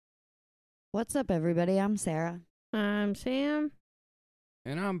What's up, everybody? I'm Sarah. I'm Sam.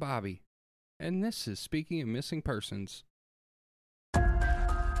 And I'm Bobby. And this is Speaking of Missing Persons.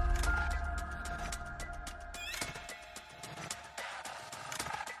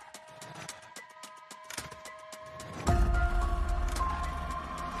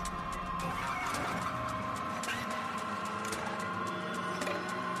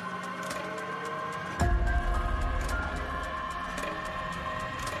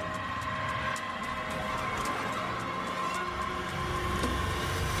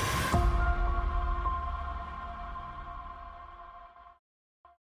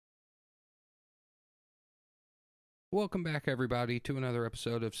 Welcome back, everybody, to another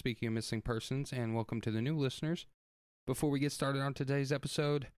episode of Speaking of Missing Persons, and welcome to the new listeners. Before we get started on today's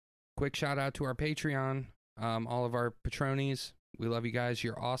episode, quick shout out to our Patreon, all of our patronies. We love you guys.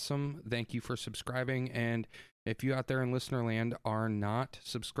 You're awesome. Thank you for subscribing. And if you out there in listener land are not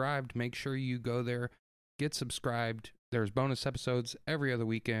subscribed, make sure you go there, get subscribed. There's bonus episodes every other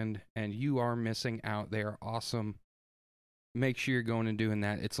weekend, and you are missing out. They are awesome. Make sure you're going and doing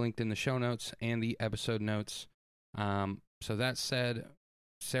that. It's linked in the show notes and the episode notes. So that said,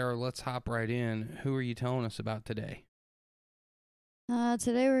 Sarah, let's hop right in. Who are you telling us about today?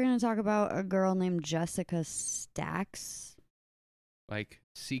 Today we're going to talk about a girl named Jessica Stacks. Like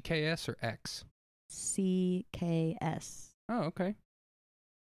CKS or X? CKS. Oh, okay.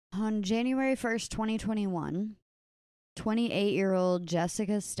 On January 1st, 2021, 28-year-old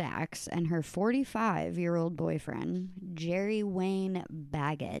Jessica Stacks and her 45-year-old boyfriend, Jerry Wayne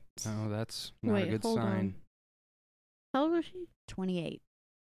Baggett, Oh, that's not a good hold sign. on. How old was she? 28.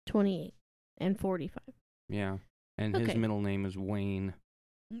 28 and 45. Yeah. And his Okay. middle name is Wayne.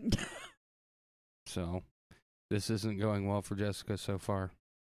 So this isn't going well for Jessica so far.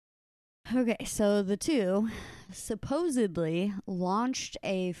 Okay, so the two supposedly launched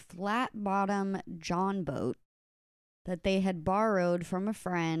a flat-bottom John boat that they had borrowed from a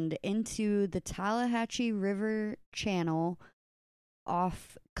friend into the Tallahatchie River Channel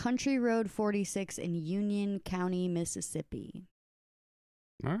off Country Road 46 in Union County, Mississippi.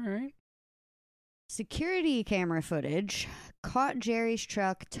 All right. Security camera footage caught Jerry's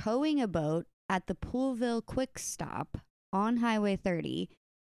truck towing a boat at the Poolville Quick Stop on Highway 30,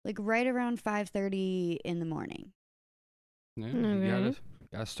 like right around 5:30 in the morning. Yeah, Okay. you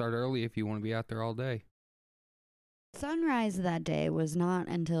gotta start early if you want to be out there all day. Sunrise that day was not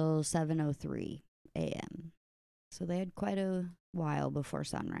until 7:03 a.m. So they had quite a while before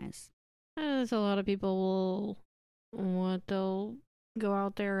sunrise. As a lot of people they'll go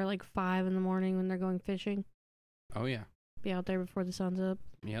out there at like 5 in the morning when they're going fishing. Oh, yeah. Be out there before the sun's up.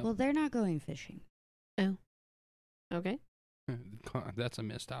 Yep. Well, they're not going fishing. Okay. That's a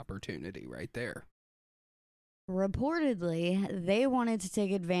missed opportunity right there. Reportedly, they wanted to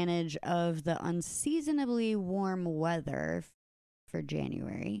take advantage of the unseasonably warm weather for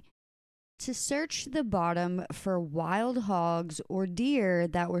January to search the bottom for wild hogs or deer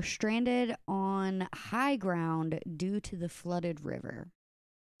that were stranded on high ground due to the flooded river.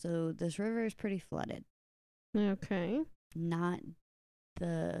 So this river is pretty flooded. Okay. Not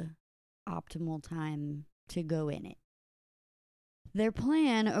the optimal time to go in it. Their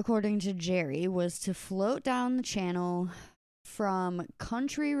plan, according to Jerry, was to float down the channel from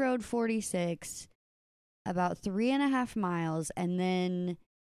Country Road 46 about 3.5 miles and then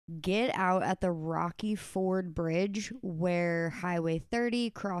get out at the Rocky Ford Bridge where Highway 30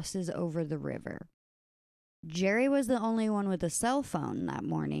 crosses over the river. Jerry was the only one with a cell phone that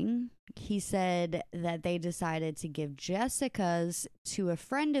morning. He said that they decided to give Jessica's to a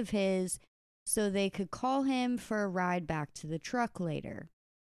friend of his so they could call him for a ride back to the truck later.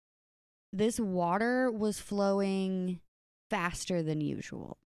 This water was flowing faster than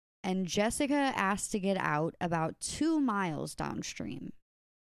usual, and Jessica asked to get out about 2 miles downstream.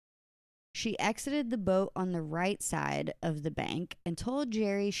 She exited the boat on the right side of the bank and told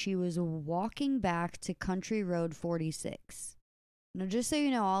Jerry she was walking back to Country Road 46. Now, just so you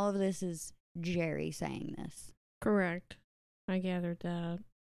know, all of this is Jerry saying this. Correct. I gathered that.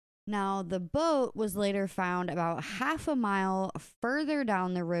 Now, the boat was later found about half a mile further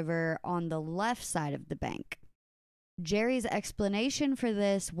down the river on the left side of the bank. Jerry's explanation for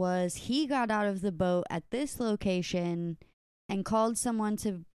this was he got out of the boat at this location and called someone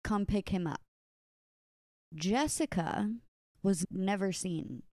to come pick him up. Jessica was never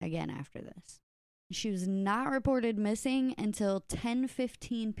seen again after this. She was not reported missing until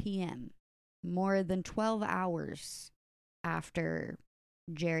 10:15 p.m., more than 12 hours after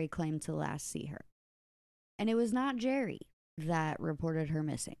Jerry claimed to last see her. And it was not Jerry that reported her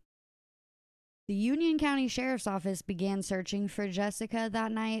missing. The Union County Sheriff's Office began searching for Jessica that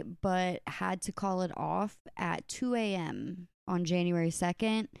night, but had to call it off at 2 a.m. on January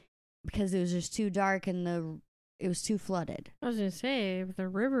 2nd because it was just too dark and it was too flooded. I was going to say, if the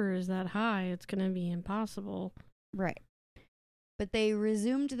river is that high, it's going to be impossible. Right. But they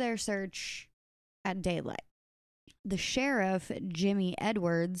resumed their search at daylight. The sheriff, Jimmy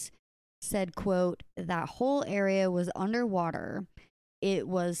Edwards, said, quote, that whole area was underwater. It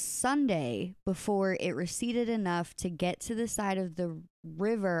was Sunday before it receded enough to get to the side of the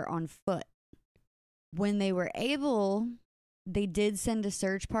river on foot. When they were able, they did send a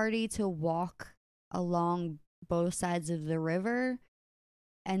search party to walk along both sides of the river,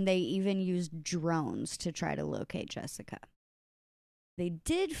 and they even used drones to try to locate Jessica. They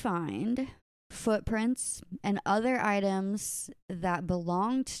did find footprints and other items that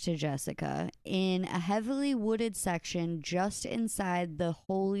belonged to Jessica in a heavily wooded section just inside the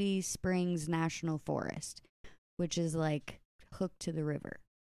Holy Springs National Forest, which is like hooked to the river.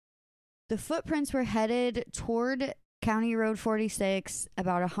 The footprints were headed toward County Road 46,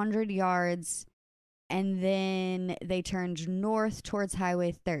 about 100 yards, and then they turned north towards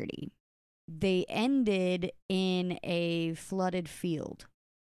Highway 30. They ended in a flooded field.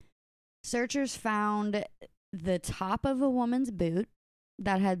 Searchers found the top of a woman's boot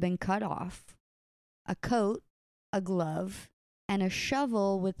that had been cut off, a coat, a glove, and a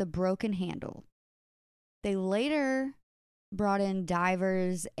shovel with a broken handle. They later brought in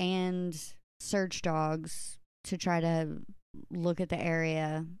divers and search dogs to try to look at the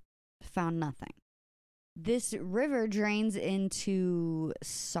area, found nothing. This river drains into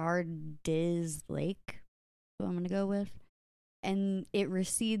Sardis Lake, what I'm going to go with. And it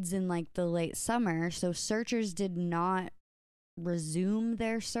recedes in like the late summer, so searchers did not resume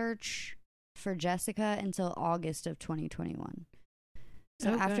their search for Jessica until August of 2021.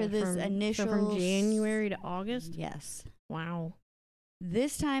 So after this initial... So from January to August? Yes. Wow.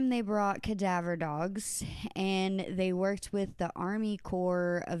 This time they brought cadaver dogs, and they worked with the Army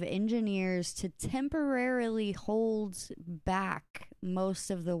Corps of Engineers to temporarily hold back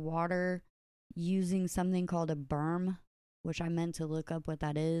most of the water using something called a berm, which I meant to look up what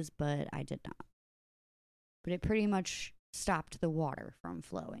that is, but I did not. But it pretty much stopped the water from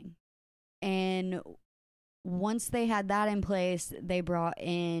flowing. And once they had that in place, they brought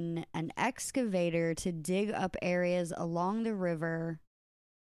in an excavator to dig up areas along the river,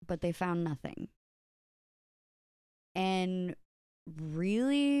 but they found nothing. And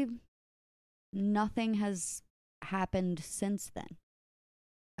really, nothing has happened since then.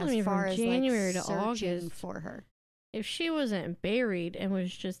 As far as January like to searching August for her. If she wasn't buried and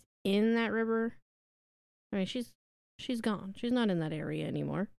was just in that river, I mean, she's gone. She's not in that area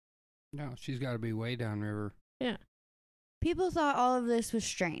anymore. No, she's got to be way downriver. Yeah. People thought all of this was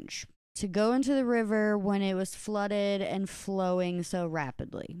strange, to go into the river when it was flooded and flowing so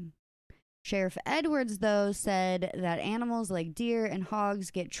rapidly. Sheriff Edwards, though, said that animals like deer and hogs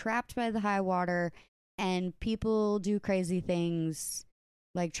get trapped by the high water, and people do crazy things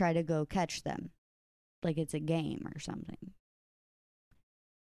like try to go catch them, like it's a game or something.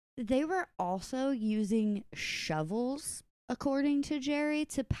 They were also using shovels, according to Jerry,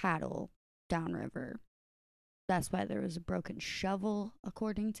 to paddle downriver. That's why there was a broken shovel,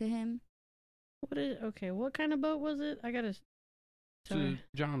 according to him. What kind of boat was it? It's a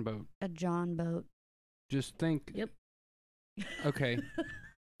John boat. A John boat. Just think. Yep. Okay.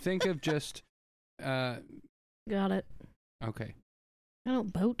 Think of just. Got it. Okay. I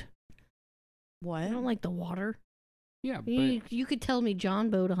don't boat. What? I don't like the water. Yeah, but you could tell me John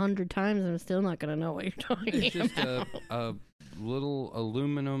boat 100 times and I'm still not going to know what you're talking it's just about. a little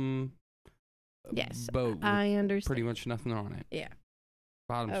aluminum yes, boat with I understand. pretty much nothing on it. Yeah.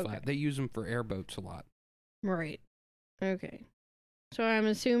 Bottom's Okay. flat. They use them for airboats a lot. Right. Okay. So I'm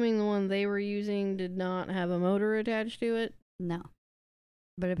assuming the one they were using did not have a motor attached to it? No.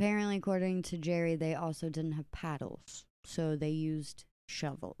 But apparently, according to Jerry, they also didn't have paddles, so they used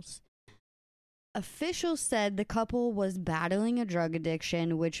shovels. Officials said the couple was battling a drug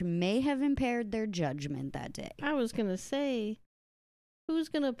addiction, which may have impaired their judgment that day. I was going to say, who's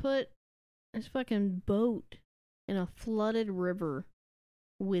going to put this fucking boat in a flooded river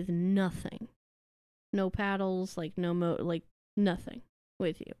with nothing? No paddles, like nothing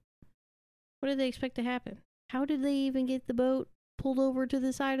with you. What did they expect to happen? How did they even get the boat pulled over to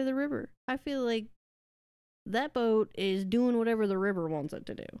the side of the river? I feel like that boat is doing whatever the river wants it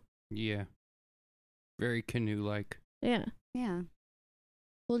to do. Yeah. Very canoe-like. Yeah. Yeah.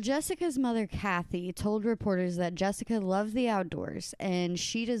 Well, Jessica's mother, Kathy, told reporters that Jessica loved the outdoors, and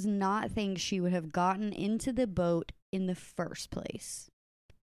she does not think she would have gotten into the boat in the first place.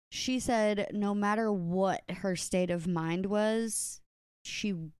 She said no matter what her state of mind was,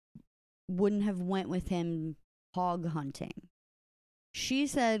 she wouldn't have went with him hog hunting. She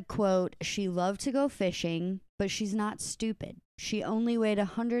said, quote, she loved to go fishing, but she's not stupid. She only weighed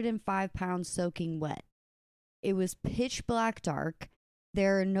 105 pounds soaking wet. It was pitch black dark.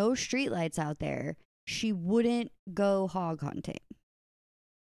 There are no streetlights out there. She wouldn't go hog hunting.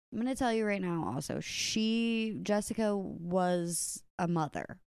 I'm going to tell you right now also, Jessica was a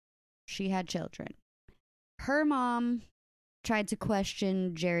mother. She had children. Her mom tried to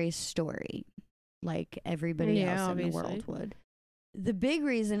question Jerry's story, like everybody else in the world would. The big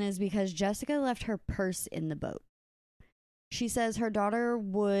reason is because Jessica left her purse in the boat. She says her daughter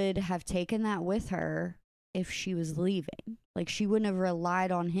would have taken that with her if she was leaving. Like, she wouldn't have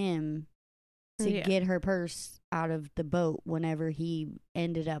relied on him to get her purse out of the boat whenever he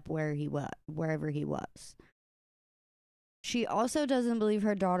ended up wherever he was. She also doesn't believe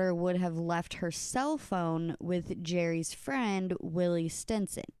her daughter would have left her cell phone with Jerry's friend, Willie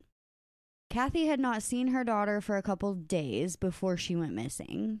Stinson. Kathy had not seen her daughter for a couple of days before she went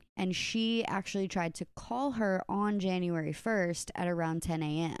missing, and she actually tried to call her on January 1st at around 10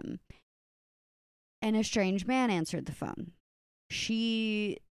 a.m. And a strange man answered the phone.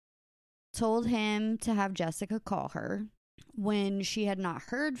 She told him to have Jessica call her. When she had not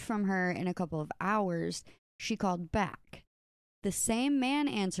heard from her in a couple of hours, she called back. The same man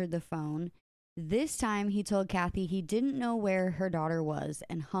answered the phone. This time he told Kathy he didn't know where her daughter was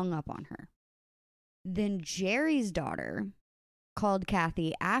and hung up on her. Then Jerry's daughter called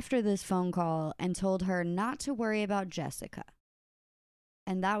Kathy after this phone call and told her not to worry about Jessica.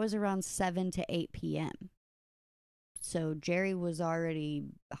 And that was around 7 to 8 p.m. So Jerry was already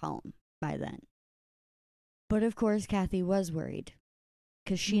home by then. But of course, Kathy was worried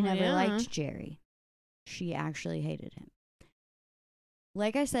because she never liked Jerry. She actually hated him.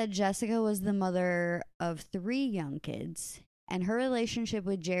 Like I said, Jessica was the mother of 3 young kids, and her relationship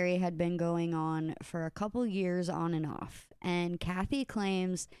with Jerry had been going on for a couple years on and off. And Kathy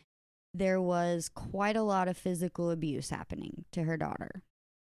claims there was quite a lot of physical abuse happening to her daughter.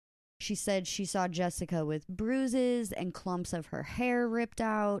 She said she saw Jessica with bruises and clumps of her hair ripped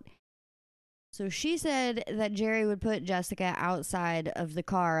out. So she said that Jerry would put Jessica outside of the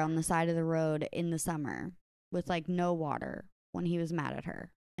car on the side of the road in the summer with like no water when he was mad at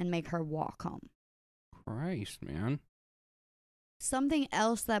her and make her walk home. Christ, man. Something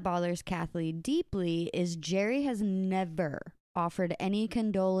else that bothers Kathy deeply is Jerry has never offered any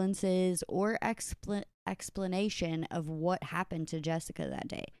condolences or explanation of what happened to Jessica that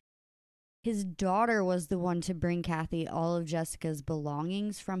day. His daughter was the one to bring Kathy all of Jessica's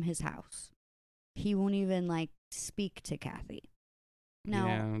belongings from his house. He won't even, like, speak to Kathy. Now,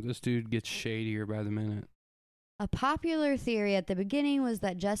 yeah, this dude gets shadier by the minute. A popular theory at the beginning was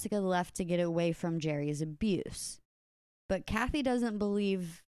that Jessica left to get away from Jerry's abuse. But Kathy doesn't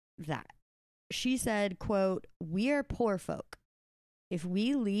believe that. She said, quote, "We are poor folk. If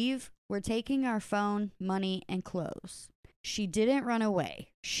we leave, we're taking our phone, money, and clothes. She didn't run away.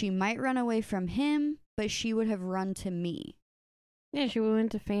 She might run away from him, but she would have run to me." Yeah, she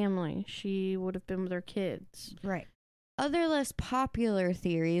went to family. She would have been with her kids. Right. Other less popular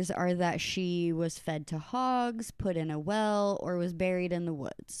theories are that she was fed to hogs, put in a well, or was buried in the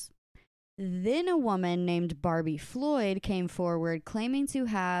woods. Then a woman named Barbie Floyd came forward claiming to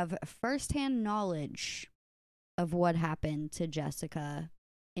have firsthand knowledge of what happened to Jessica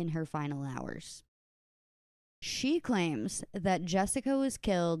in her final hours. She claims that Jessica was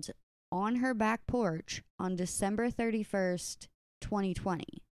killed on her back porch on December 31st, 2020.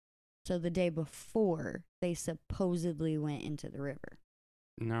 So the day before they supposedly went into the river.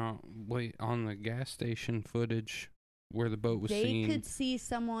 Now, wait, on the gas station footage where the boat was seen... They could see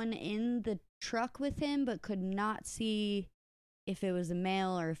someone in the truck with him, but could not see if it was a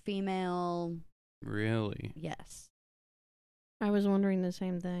male or a female. Really? Yes. I was wondering the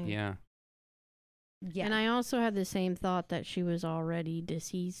same thing. Yeah. Yeah. And I also had the same thought that she was already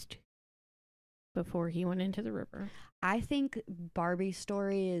deceased before he went into the river. I think Barbie's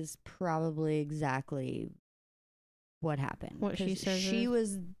story is probably exactly what happened. What she 'cause says she is?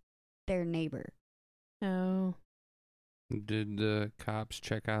 was their neighbor. Oh. Did the cops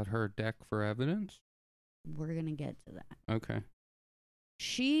check out her deck for evidence? We're going to get to that. Okay.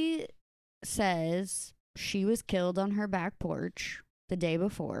 She says she was killed on her back porch the day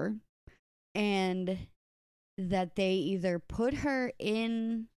before, and that they either put her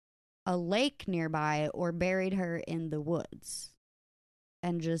in a lake nearby or buried her in the woods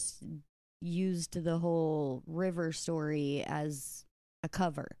and just used the whole river story as a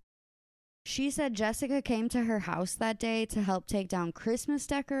cover. She said Jessica came to her house that day to help take down Christmas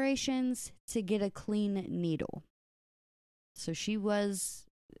decorations to get a clean needle. So she was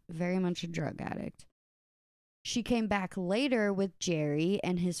very much a drug addict. She came back later with Jerry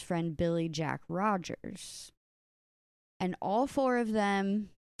and his friend Billy Jack Rogers. And all four of them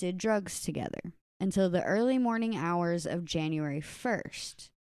did drugs together until the early morning hours of January 1st.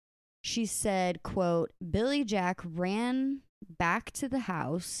 She said, quote, Billy Jack ran back to the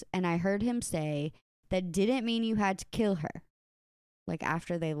house and I heard him say, that didn't mean you had to kill her. Like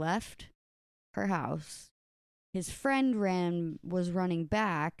after they left her house, his friend was running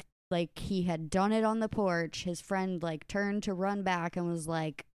back like he had done it on the porch. His friend like turned to run back and was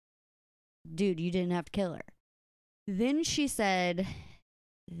like, dude, you didn't have to kill her. Then she said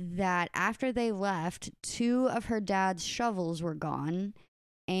that after they left, 2 of her dad's shovels were gone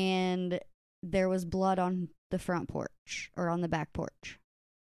and there was blood on the front porch or on the back porch.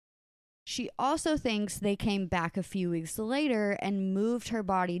 She also thinks they came back a few weeks later and moved her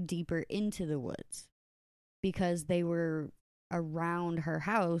body deeper into the woods because they were around her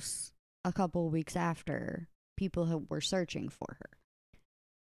house a couple weeks after people were searching for her.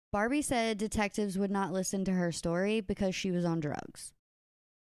 Barbie said detectives would not listen to her story because she was on drugs.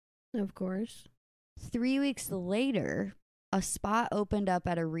 Of course. 3 weeks later, a spot opened up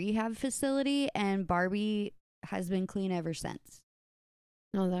at a rehab facility and Barbie has been clean ever since.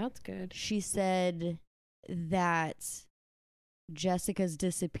 Oh, that's good. She said that Jessica's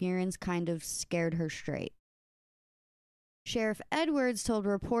disappearance kind of scared her straight. Sheriff Edwards told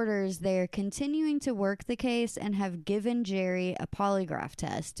reporters they are continuing to work the case and have given Jerry a polygraph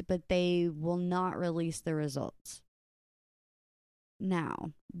test, but they will not release the results.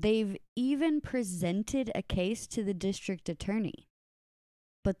 Now, they've even presented a case to the district attorney,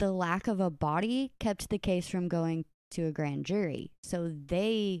 but the lack of a body kept the case from going to a grand jury, so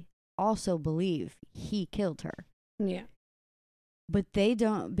they also believe he killed her. Yeah. But they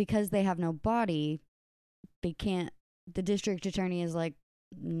don't, because they have no body, they can't. The district attorney is like,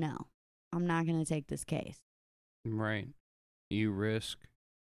 no, I'm not going to take this case. Right. You risk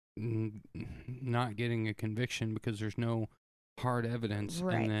not getting a conviction because there's no hard evidence.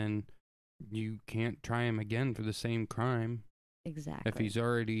 Right. And then you can't try him again for the same crime. Exactly. If he's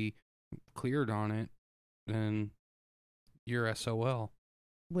already cleared on it, then you're SOL.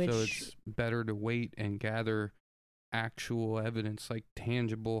 Which, so it's better to wait and gather actual evidence, like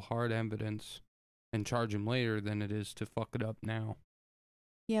tangible, hard evidence, and charge him later than it is to fuck it up now.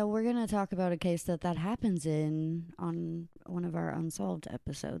 yeah, we're going to talk about a case that happens in on one of our Unsolved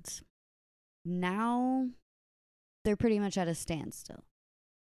episodes. Now, they're pretty much at a standstill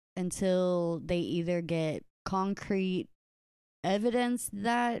until they either get concrete evidence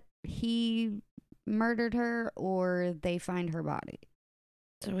that he murdered her or they find her body.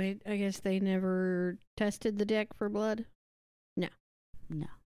 So wait, I guess they never tested the deck for blood? No.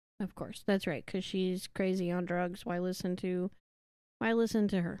 Of course. That's right, because she's crazy on drugs. Why listen to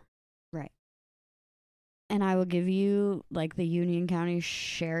her? Right. And I will give you like the Union County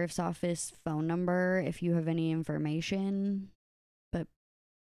Sheriff's Office phone number if you have any information. But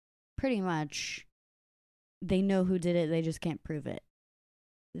pretty much they know who did it, they just can't prove it.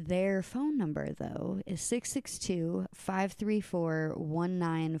 Their phone number, though, is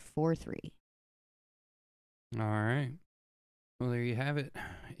 662-534-1943. All right. Well, there you have it.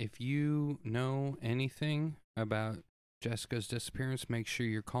 If you know anything about Jessica's disappearance, make sure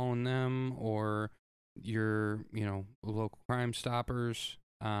you're calling them or your, local Crime Stoppers,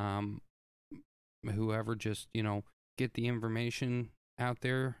 whoever, just, get the information out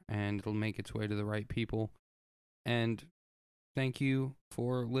there and it'll make its way to the right people. And thank you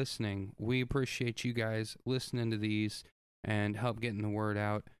for listening. We appreciate you guys listening to these and help getting the word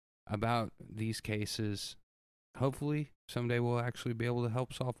out about these cases. Hopefully, someday we'll actually be able to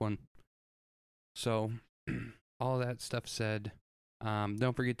help solve one. So, all that stuff said,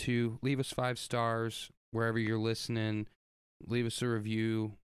 don't forget to leave us 5 stars wherever you're listening. Leave us a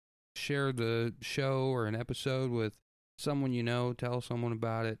review. Share the show or an episode with someone you know. Tell someone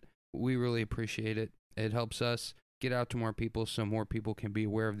about it. We really appreciate it. It helps us get out to more people so more people can be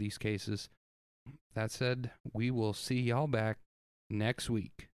aware of these cases. That said, we will see y'all back next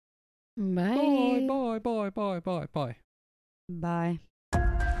week. Bye. Bye. Bye.